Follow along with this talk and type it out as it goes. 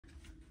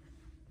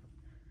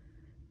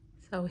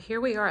So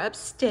here we are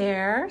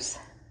upstairs.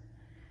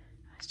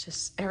 It's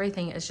just,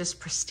 everything is just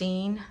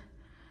pristine.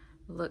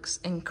 Looks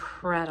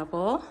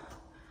incredible.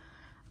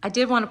 I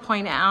did want to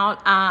point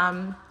out,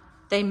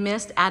 they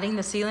missed adding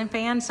the ceiling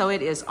fan, so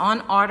it is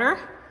on order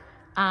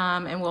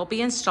and will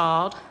be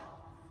installed.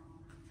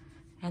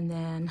 And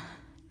then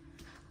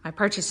my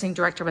purchasing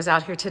director was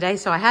out here today,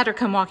 so I had her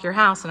come walk your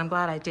house, and I'm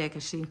glad I did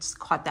because she just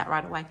caught that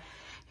right away.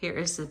 Here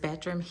is the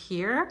bedroom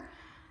here.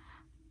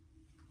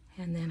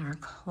 And then our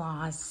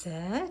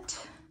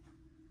closet.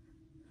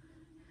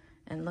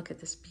 And look at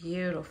this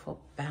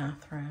beautiful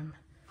bathroom.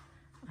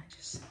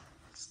 It's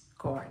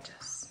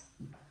gorgeous.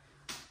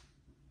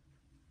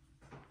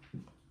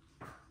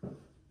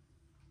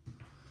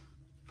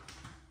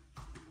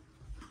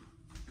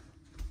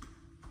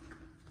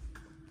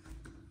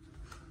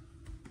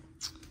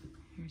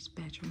 Here's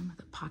bedroom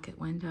with a pocket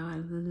window.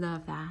 I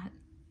love that.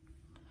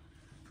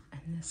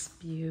 And this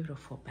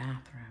beautiful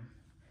bathroom.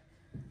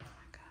 Oh my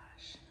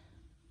gosh.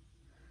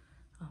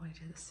 All the way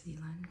to the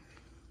ceiling.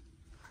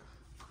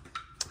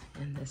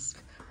 And this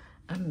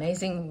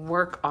amazing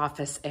work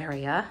office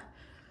area.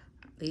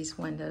 These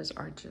windows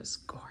are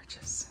just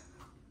gorgeous.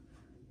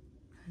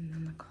 And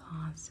then the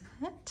closet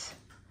with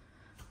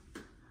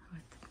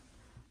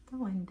the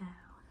window.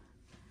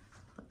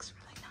 Looks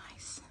really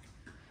nice.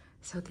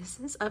 So this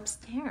is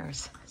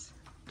upstairs. It's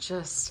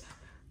just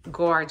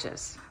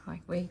gorgeous.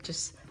 Like, we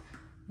just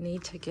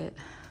need to get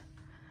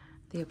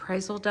the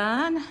appraisal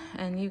done,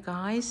 and you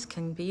guys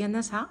can be in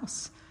this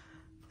house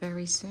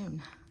very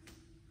soon.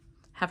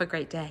 Have a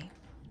great day.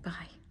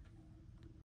 Bye.